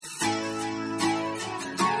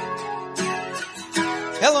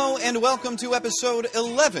and welcome to episode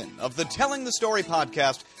 11 of the Telling the Story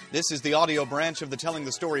podcast. This is the audio branch of the Telling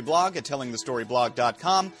the Story blog at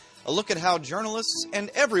tellingthestoryblog.com, a look at how journalists and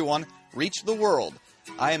everyone reach the world.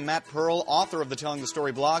 I am Matt Pearl, author of the Telling the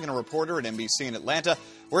Story blog and a reporter at NBC in Atlanta.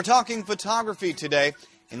 We're talking photography today.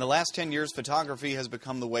 In the last 10 years, photography has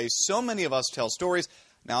become the way so many of us tell stories.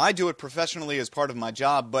 Now, I do it professionally as part of my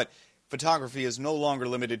job, but photography is no longer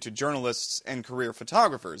limited to journalists and career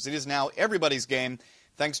photographers. It is now everybody's game,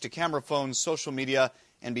 thanks to camera phones, social media,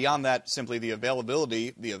 and beyond that, simply the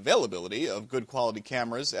availability of good quality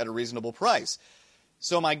cameras at a reasonable price.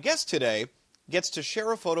 So my guest today gets to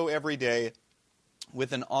share a photo every day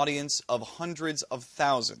with an audience of hundreds of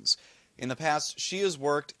thousands. In the past, she has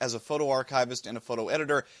worked as a photo archivist and a photo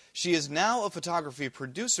editor. She is now a photography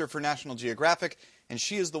producer for National Geographic, and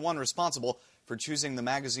she is the one responsible for choosing the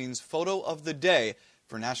magazine's photo of the day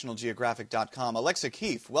for nationalgeographic.com. Alexa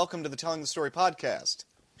Keefe, welcome to the Telling the Story podcast.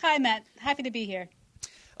 Hi, Matt. Happy to be here.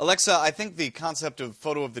 Alexa, I think the concept of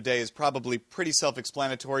photo of the day is probably pretty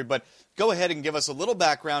self-explanatory, but go ahead and give us a little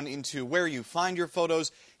background into where you find your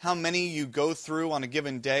photos, how many you go through on a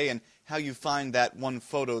given day, and how you find that one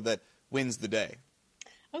photo that wins the day.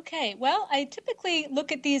 Okay. Well, I typically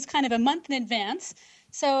look at these kind of a month in advance.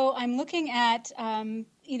 So I'm looking at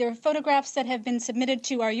either photographs that have been submitted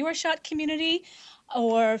to our Your Shot community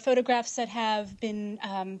or photographs that have been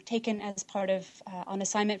taken as part of on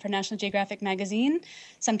assignment for National Geographic magazine.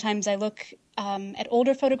 Sometimes I look at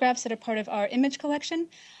older photographs that are part of our image collection.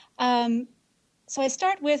 So I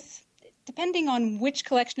start with, depending on which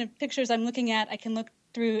collection of pictures I'm looking at, I can look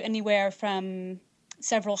through anywhere from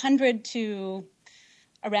several hundred to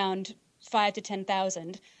around 5,000 to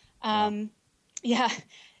 10,000. Wow. Yeah,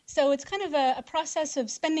 so it's kind of a process of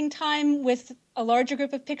spending time with a larger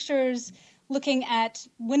group of pictures, looking at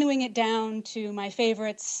winnowing it down to my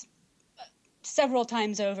favorites several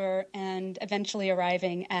times over, and eventually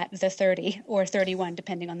arriving at the 30 or 31,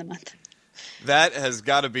 depending on the month. That has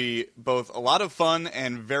got to be both a lot of fun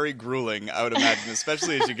and very grueling, I would imagine,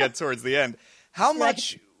 especially as you get towards the end. How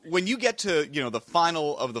much, when you get to, the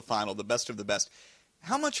final of the final, the best of the best,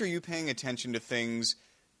 how much are you paying attention to things,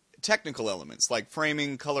 technical elements like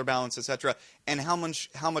framing, color balance, etc., and how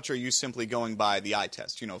much are you simply going by the eye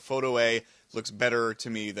test? Photo A looks better to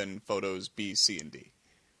me than photos B, C, and D.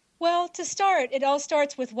 Well, to start, it all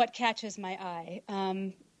starts with what catches my eye,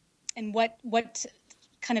 and what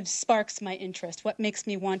kind of sparks my interest, what makes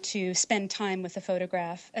me want to spend time with a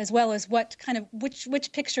photograph, as well as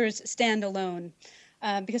which pictures stand alone,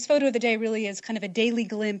 because photo of the day really is kind of a daily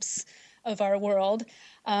glimpse of our world.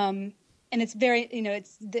 And it's very,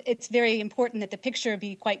 it's very important that the picture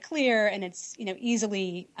be quite clear and it's,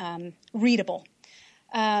 easily readable.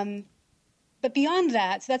 But beyond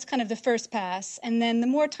that, so that's kind of the first pass. And then the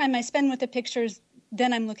more time I spend with the pictures,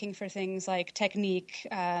 then I'm looking for things like technique,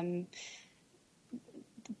 the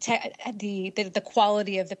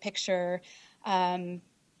quality of the picture, and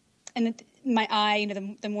my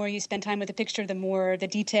eye. The more you spend time with the picture, the more the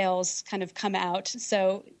details kind of come out.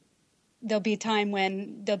 So there'll be a time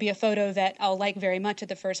when there'll be a photo that I'll like very much at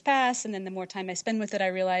the first pass, and then the more time I spend with it, I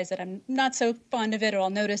realize that I'm not so fond of it, or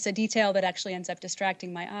I'll notice a detail that actually ends up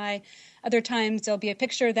distracting my eye. Other times there'll be a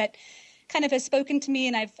picture that kind of has spoken to me,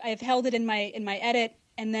 and I've held it in my edit,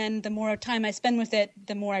 and then the more time I spend with it,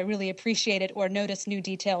 the more I really appreciate it or notice new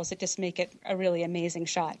details that just make it a really amazing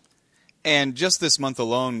shot. And just this month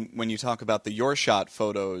alone, when you talk about the Your Shot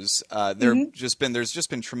photos, there's just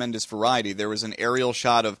been tremendous variety. There was an aerial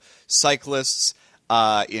shot of cyclists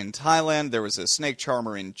in Thailand. There was a snake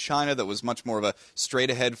charmer in China that was much more of a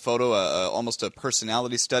straight-ahead photo, almost a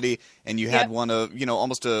personality study. And you had one of,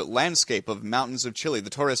 almost a landscape of mountains of Chile,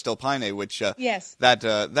 the Torres del Paine, which yes,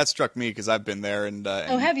 that struck me because I've been there and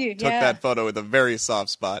have you? Took that photo with a very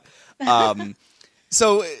soft spot.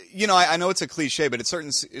 So, I know it's a cliche, but it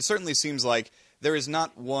certainly seems like there is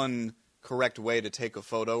not one correct way to take a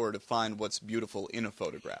photo or to find what's beautiful in a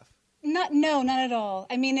photograph. Not at all.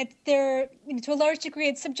 I mean, to a large degree,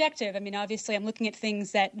 it's subjective. I mean, obviously, I'm looking at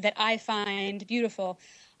things that I find beautiful.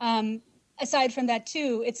 Aside from that,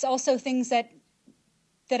 too, it's also things that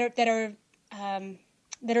are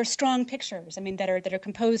strong pictures. I mean, that are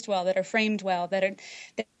composed well, that are framed well, that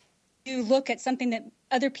you look at something that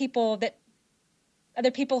other people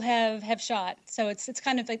have shot. So it's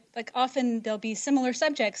kind of like often there'll be similar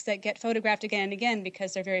subjects that get photographed again and again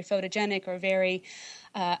because they're very photogenic or very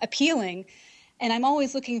appealing. And I'm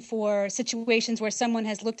always looking for situations where someone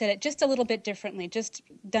has looked at it just a little bit differently, just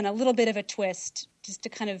done a little bit of a twist, just to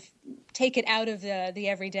kind of take it out of the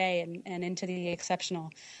everyday and into the exceptional.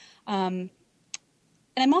 And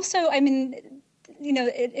I'm also,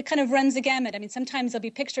 it kind of runs the gamut. I mean, sometimes there'll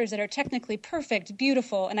be pictures that are technically perfect,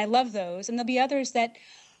 beautiful, and I love those. And there'll be others that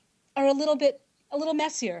are a little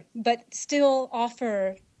messier, but still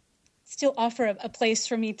offer a place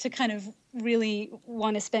for me to kind of really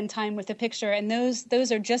want to spend time with the picture. And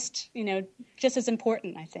those are just as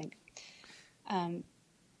important, I think.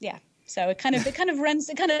 Yeah. So it kind of runs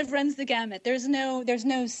the gamut. There's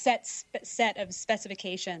no set of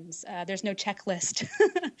specifications. There's no checklist.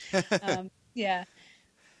 Yeah.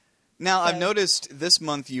 Now, I've noticed this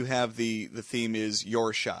month you have the theme is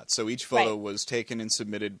your shot. So each photo was taken and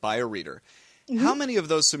submitted by a reader. Mm-hmm. How many of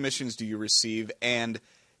those submissions do you receive, and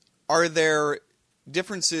are there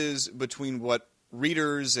differences between what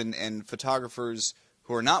readers and photographers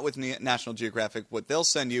who are not with National Geographic, what they'll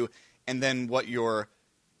send you, and then what you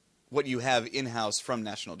have in-house from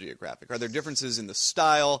National Geographic? Are there differences in the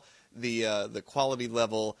style, the quality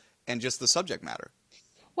level, and just the subject matter?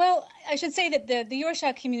 Well, I should say that the Your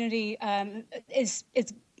Shot community is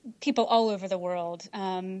people all over the world,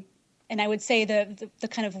 and I would say the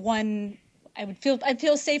kind of one I'd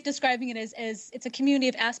feel safe describing it as it's a community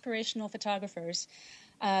of aspirational photographers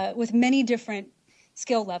with many different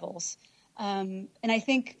skill levels, and I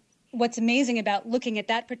think what's amazing about looking at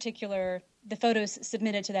the photos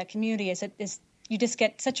submitted to that community is you just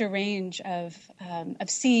get such a range of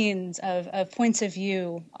scenes, of points of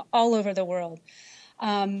view all over the world.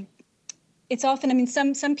 It's often,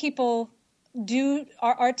 some people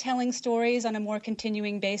are telling stories on a more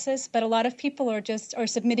continuing basis, but a lot of people are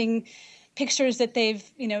submitting pictures that they've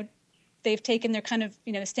taken. They're kind of,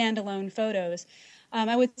 standalone photos.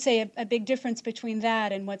 I would say a big difference between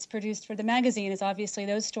that and what's produced for the magazine is obviously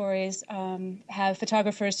those stories have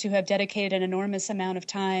photographers who have dedicated an enormous amount of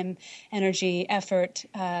time, energy, effort,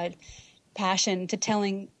 passion to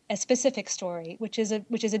telling a specific story, which is a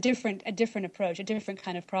different approach, a different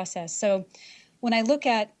kind of process. So when I'm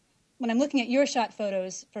looking at Your Shot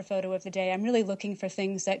photos for Photo of the Day, I'm really looking for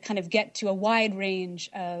things that kind of get to a wide range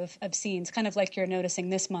of scenes, kind of like you're noticing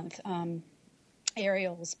this month,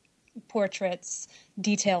 aerials, portraits,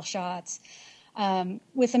 detail shots.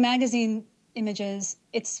 With the magazine images,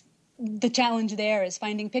 the challenge there is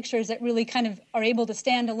finding pictures that really kind of are able to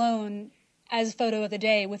stand alone as Photo of the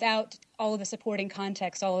Day without all of the supporting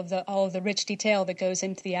context, all of the rich detail that goes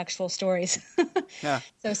into the actual stories. Yeah.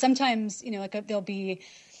 So sometimes, there'll be,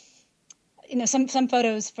 some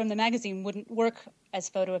photos from the magazine wouldn't work as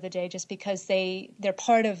Photo of the Day just because they're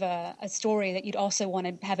part of a story that you'd also want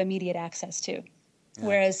to have immediate access to. Yeah.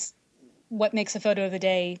 Whereas what makes a Photo of the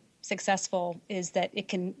Day successful is that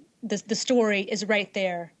the story is right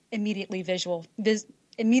there, immediately visible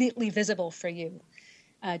for you.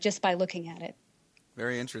 Just by looking at it.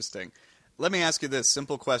 Very interesting. Let me ask you this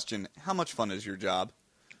simple question. How much fun is your job?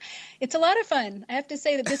 It's a lot of fun. I have to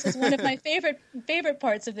say that this is one of my favorite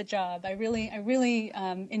parts of the job. I really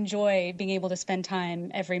enjoy being able to spend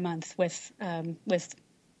time every month with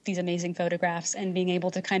these amazing photographs and being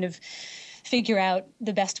able to kind of figure out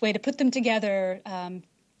the best way to put them together,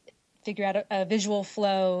 figure out a visual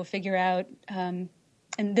flow, figure out...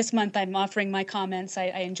 And this month I'm offering my comments. I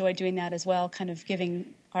enjoy doing that as well, kind of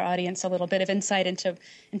giving our audience a little bit of insight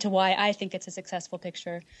into why I think it's a successful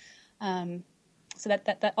picture. So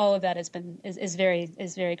that all of that is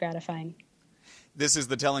very gratifying. This is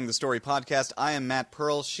the Telling the Story podcast. I am Matt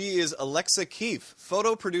Pearl. She is Alexa Keefe,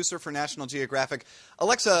 photo producer for National Geographic.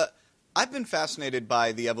 Alexa, I've been fascinated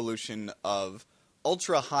by the evolution of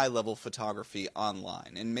ultra high level photography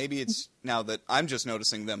online, and maybe it's now that I'm just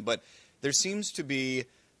noticing them, but there seems to be,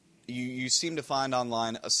 you seem to find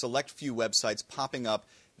online a select few websites popping up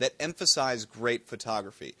that emphasize great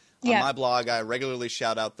photography. On my blog, I regularly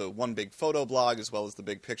shout out the One Big Photo blog as well as the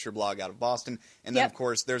Big Picture blog out of Boston. And then, of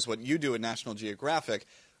course, there's what you do at National Geographic.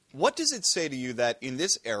 What does it say to you that in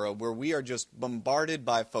this era where we are just bombarded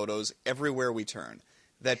by photos everywhere we turn,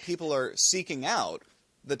 that people are seeking out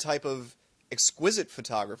the type of exquisite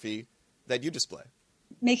photography that you display?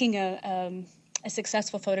 Making a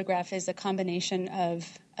successful photograph is a combination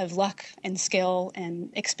of luck and skill and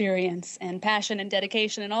experience and passion and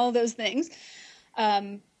dedication and all of those things.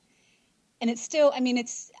 And it's still,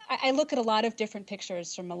 I look at a lot of different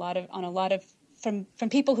pictures from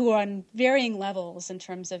people who are on varying levels in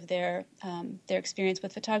terms of their experience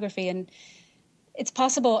with photography. And it's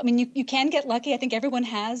possible, you can get lucky. I think everyone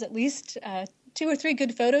has at least 2 or 3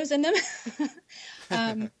 good photos in them.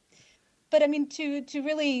 But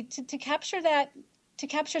to capture that, to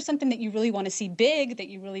capture something that you really want to see big, that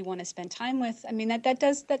you really want to spend time with, that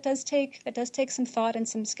does take some thought and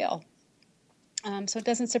some skill. So it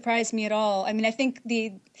doesn't surprise me at all. I think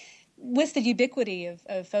with the ubiquity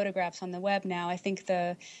of photographs on the web now, I think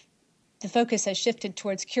the the focus has shifted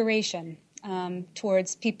towards curation,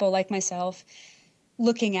 towards people like myself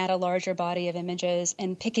looking at a larger body of images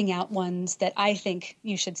and picking out ones that I think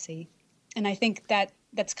you should see. And I think that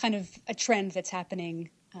that's kind of a trend that's happening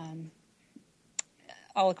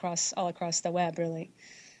all across the web, really.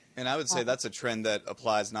 And I would say that's a trend that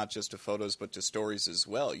applies not just to photos, but to stories as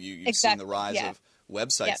well. You've exactly. seen the rise of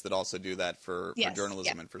websites Yeah. that also do that for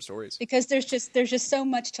journalism and for stories. Because there's just so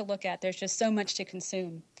much to look at. There's just so much to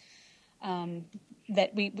consume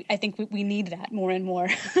that I think we need that more and more.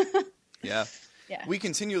 Yeah. Yeah. We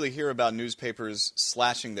continually hear about newspapers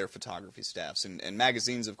slashing their photography staffs, and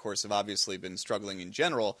magazines, of course, have obviously been struggling in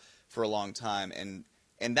general for a long time, and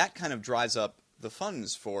that kind of dries up the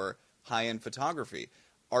funds for high-end photography.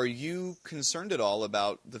 Are you concerned at all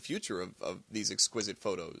about the future of these exquisite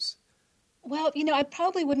photos? Well, I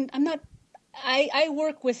probably wouldn't. I'm not. I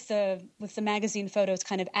work with the magazine photos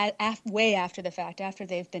kind of way after the fact, after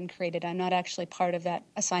they've been created. I'm not actually part of that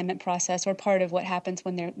assignment process or part of what happens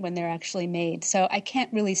when they're actually made. So I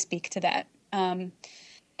can't really speak to that. I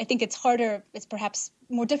think it's harder. It's perhaps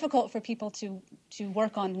more difficult for people to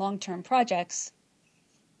work on long-term projects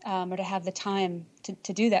or to have the time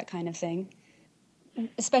to do that kind of thing.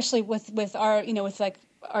 Especially with our with like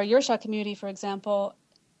our Earshot community, for example,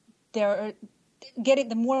 the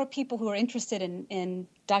more people who are interested in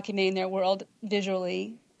documenting their world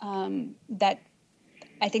visually, that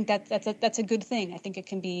I think that's a good thing. I think it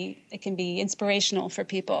can be inspirational for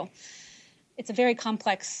people. It's a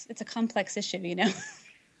complex issue,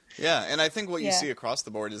 Yeah, and I think what you see across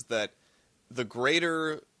the board is that the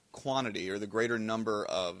greater quantity or the greater number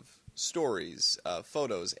of stories,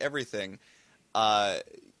 photos, everything,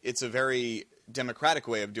 it's a very democratic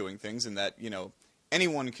way of doing things in that,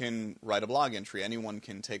 anyone can write a blog entry, anyone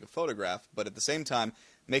can take a photograph, but at the same time,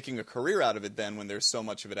 making a career out of it then when there's so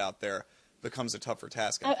much of it out there becomes a tougher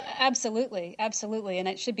task, I think. Absolutely, absolutely. And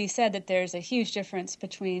it should be said that there's a huge difference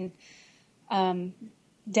between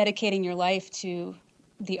dedicating your life to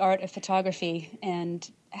the art of photography and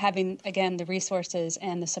having, again, the resources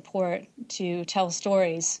and the support to tell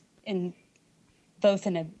stories in both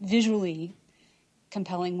in a visually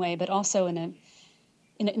compelling way, but also in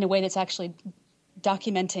a way that's actually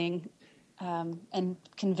documenting and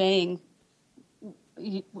conveying,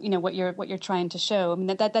 what you're trying to show. I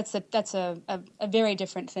mean that's a very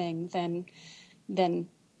different thing than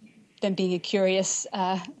being a curious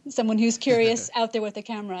someone who's curious out there with a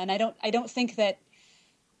camera. And I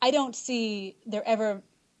don't see there ever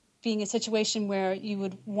being a situation where you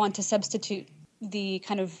would want to substitute the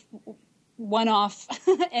kind of one-off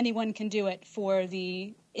anyone can do it for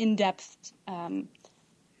the in-depth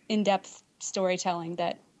storytelling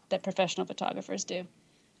that professional photographers do.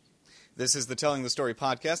 This is the Telling the Story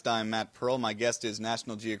podcast. I'm Matt Pearl. My guest is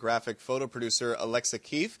National Geographic photo producer Alexa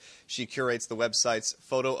Keefe. She curates the website's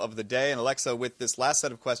Photo of the Day. And Alexa, with this last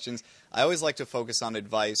set of questions, I always like to focus on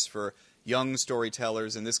advice for young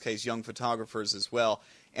storytellers, in this case young photographers as well.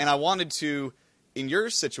 And I wanted to, in your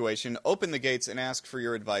situation, open the gates and ask for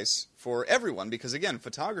your advice for everyone, because again,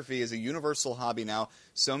 photography is a universal hobby now.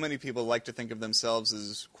 So many people like to think of themselves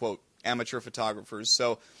as, quote, amateur photographers.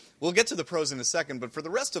 So we'll get to the pros in a second, but for the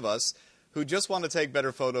rest of us who just want to take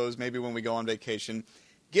better photos, maybe when we go on vacation,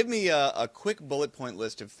 give me a quick bullet point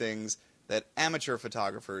list of things that amateur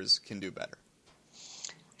photographers can do better.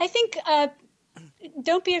 I think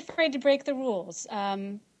don't be afraid to break the rules.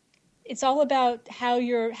 It's all about how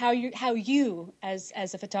you as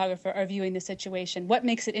a photographer are viewing the situation. What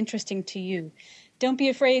makes it interesting to you? Don't be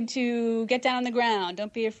afraid to get down on the ground.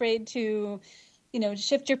 Don't be afraid to,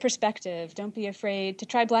 shift your perspective. Don't be afraid to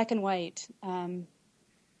try black and white.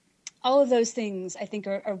 All of those things, I think,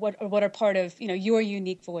 are what are part of your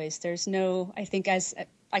unique voice. There's no, I think, as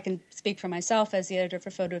I can speak for myself as the editor for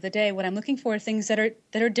Photo of the Day, what I'm looking for are things that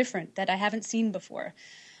are different, that I haven't seen before.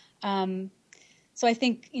 So I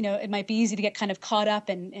think, it might be easy to get kind of caught up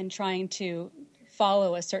in trying to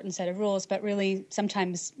follow a certain set of rules, but really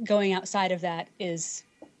sometimes going outside of that is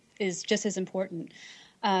just as important.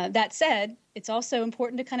 That said, it's also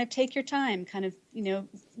important to kind of take your time, kind of,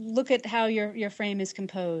 look at how your frame is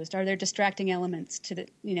composed. Are there distracting elements to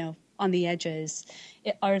the, on the edges?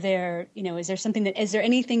 Are there, is there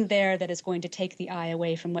anything there that is going to take the eye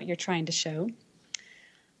away from what you're trying to show?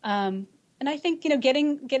 And I think,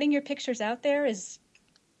 getting your pictures out there is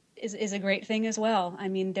a great thing as well. I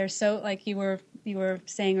mean, there's so, like you were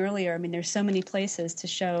saying earlier, I mean, there's so many places to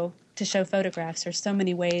show photographs. There's so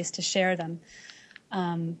many ways to share them.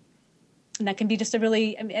 And that can be just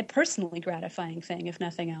a personally gratifying thing, if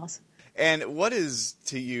nothing else. And what is,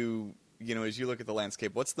 to you, as you look at the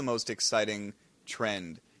landscape, what's the most exciting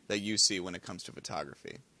trend that you see when it comes to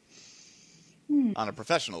photography? on a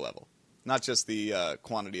professional level, not just the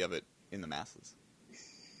quantity of it in the masses?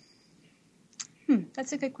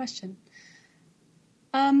 That's a good question.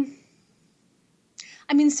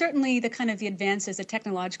 Certainly the kind of the advances, the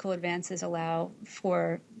technological advances allow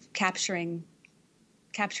for capturing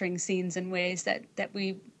scenes in ways that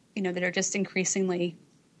we, that are just increasingly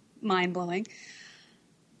mind-blowing.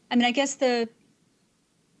 I guess the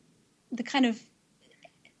kind of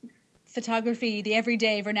photography, the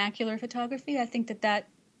everyday vernacular photography, I think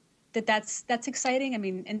that's exciting.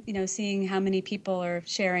 And seeing how many people are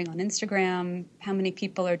sharing on Instagram, how many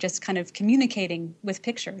people are just kind of communicating with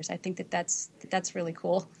pictures. I think that's really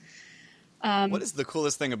cool. What is the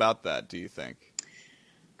coolest thing about that, do you think?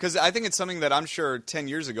 Because I think it's something that I'm sure 10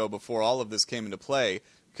 years ago, before all of this came into play,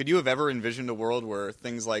 could you have ever envisioned a world where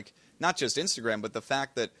things like, not just Instagram, but the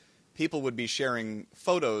fact that people would be sharing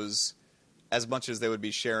photos as much as they would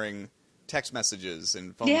be sharing text messages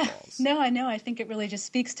and phone calls? No, I know. I think it really just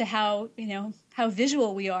speaks to how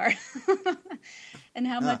visual we are and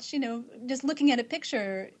how much, just looking at a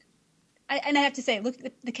picture. And I have to say, look,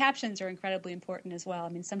 the captions are incredibly important as well.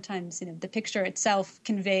 Sometimes, the picture itself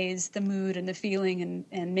conveys the mood and the feeling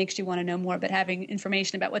and makes you want to know more, but having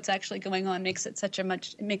information about what's actually going on makes it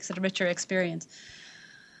a richer experience.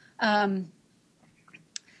 No,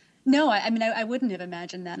 I wouldn't have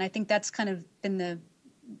imagined that. And I think that's kind of been the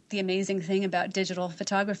amazing thing about digital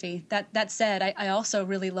photography. That said, I also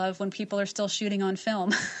really love when people are still shooting on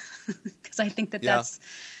film because I think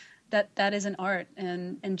that is an art,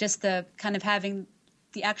 and just the kind of having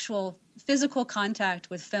the actual physical contact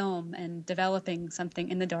with film and developing something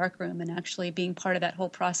in the darkroom and actually being part of that whole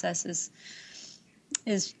process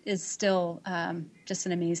is still just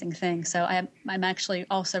an amazing thing. So I'm actually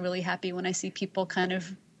also really happy when I see people kind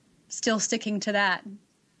of still sticking to that.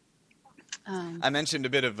 I mentioned a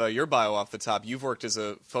bit of your bio off the top. You've worked as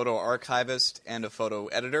a photo archivist and a photo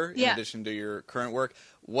editor in addition to your current work.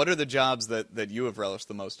 What are the jobs that you have relished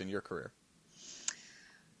the most in your career?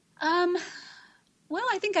 Well,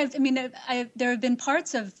 I think there have been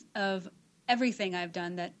parts of everything I've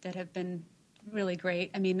done that have been really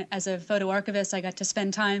great. As a photo archivist, I got to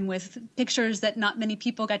spend time with pictures that not many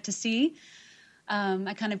people got to see.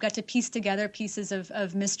 I kind of got to piece together pieces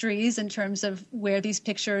of mysteries in terms of where these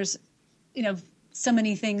pictures, so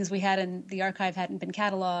many things we had in the archive hadn't been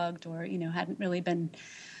cataloged or, hadn't really been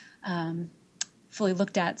fully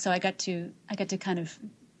looked at. So I got to kind of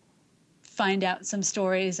find out some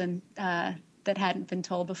stories and that hadn't been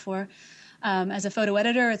told before. As a photo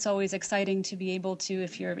editor, it's always exciting to be able to,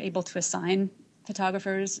 if you're able to assign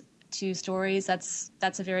photographers to stories, that's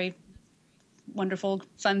a very wonderful,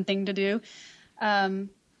 fun thing to do. And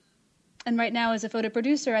right now, as a photo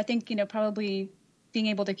producer, I think, probably being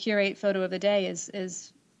able to curate photo of the day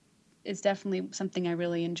is definitely something I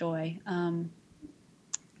really enjoy.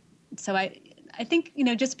 So I think,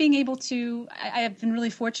 just being able to, I have been really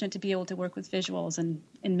fortunate to be able to work with visuals in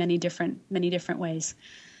many different ways.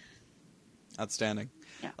 Outstanding.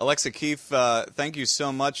 Yeah. Alexa Keefe, thank you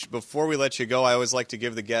so much. Before we let you go, I always like to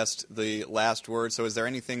give the guest the last word. So is there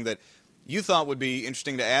anything that you thought would be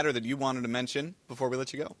interesting to add or that you wanted to mention before we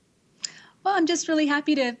let you go? Well, I'm just really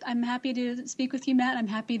happy to speak with you, Matt. I'm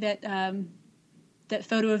happy that that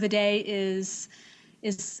photo of the day is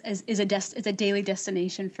a daily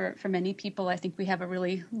destination for many people. I think we have a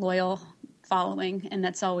really loyal following, and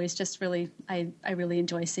that's always just really I really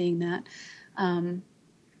enjoy seeing that.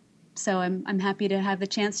 So I'm happy to have the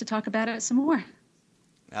chance to talk about it some more.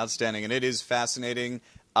 Outstanding, and it is fascinating.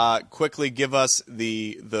 Quickly give us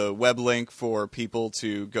the web link for people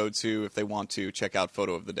to go to if they want to check out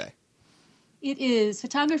Photo of the Day. It is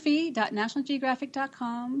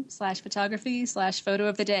photography.nationalgeographic.com/photography/photo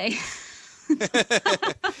of the day.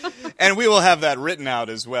 And we will have that written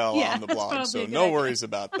out as well on the that's blog, so no idea. worries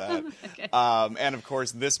about that. Okay. And of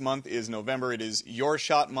course, this month is November. It is Your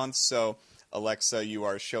Shot Month, so Alexa, you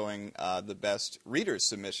are showing the best readers'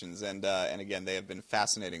 submissions, and again, they have been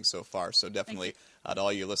fascinating so far, so definitely to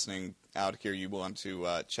all you listening out here, you want to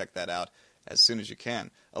check that out as soon as you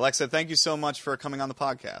can. Alexa, thank you so much for coming on the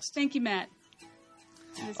podcast. Thank you, Matt.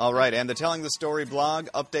 All right, and the Telling the Story blog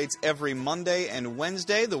updates every Monday and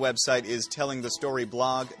Wednesday. The website is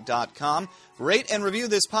tellingthestoryblog.com. Rate and review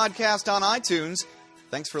this podcast on iTunes.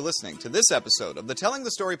 Thanks for listening to this episode of the Telling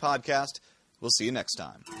the Story podcast. We'll see you next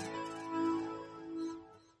time.